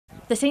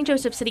The St.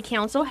 Joseph City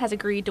Council has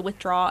agreed to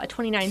withdraw a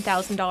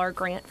 $29,000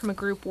 grant from a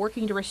group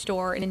working to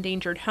restore an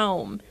endangered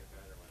home.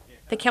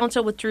 The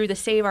council withdrew the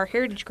Save Our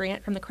Heritage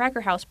grant from the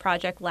Cracker House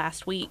project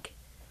last week.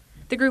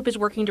 The group is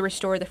working to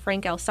restore the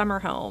Frank L.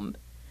 Summer home.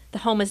 The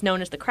home is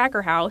known as the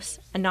Cracker House,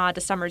 a nod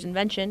to Summer's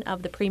invention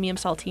of the premium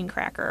saltine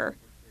cracker.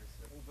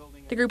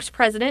 The group's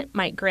president,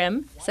 Mike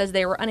Grimm, says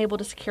they were unable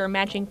to secure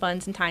matching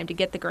funds in time to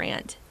get the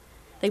grant.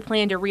 They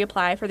plan to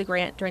reapply for the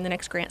grant during the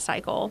next grant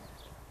cycle.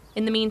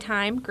 In the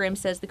meantime, Grimm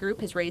says the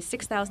group has raised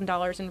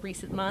 $6,000 in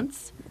recent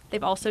months.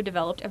 They've also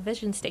developed a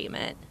vision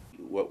statement.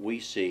 What we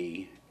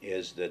see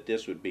is that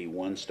this would be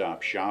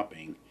one-stop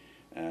shopping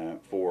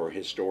for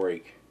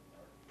historic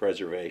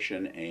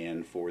preservation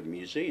and for the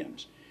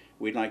museums.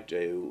 We'd like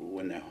to,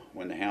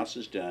 when the house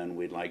is done,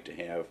 we'd like to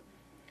have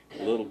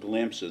little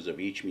glimpses of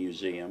each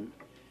museum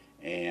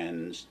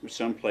and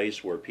some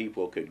place where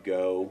people could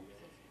go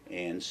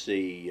and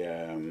see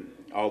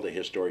all the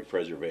historic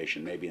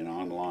preservation, maybe an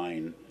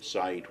online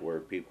site where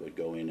people would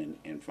go in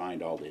and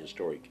find all the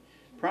historic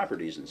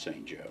properties in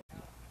St. Joe.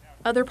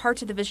 Other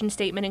parts of the vision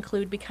statement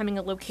include becoming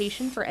a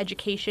location for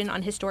education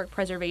on historic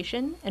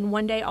preservation and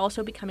one day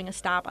also becoming a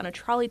stop on a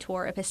trolley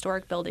tour of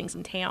historic buildings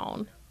in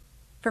town.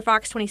 For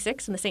Fox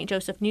 26 and the St.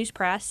 Joseph News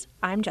Press,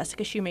 I'm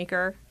Jessica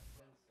Shoemaker.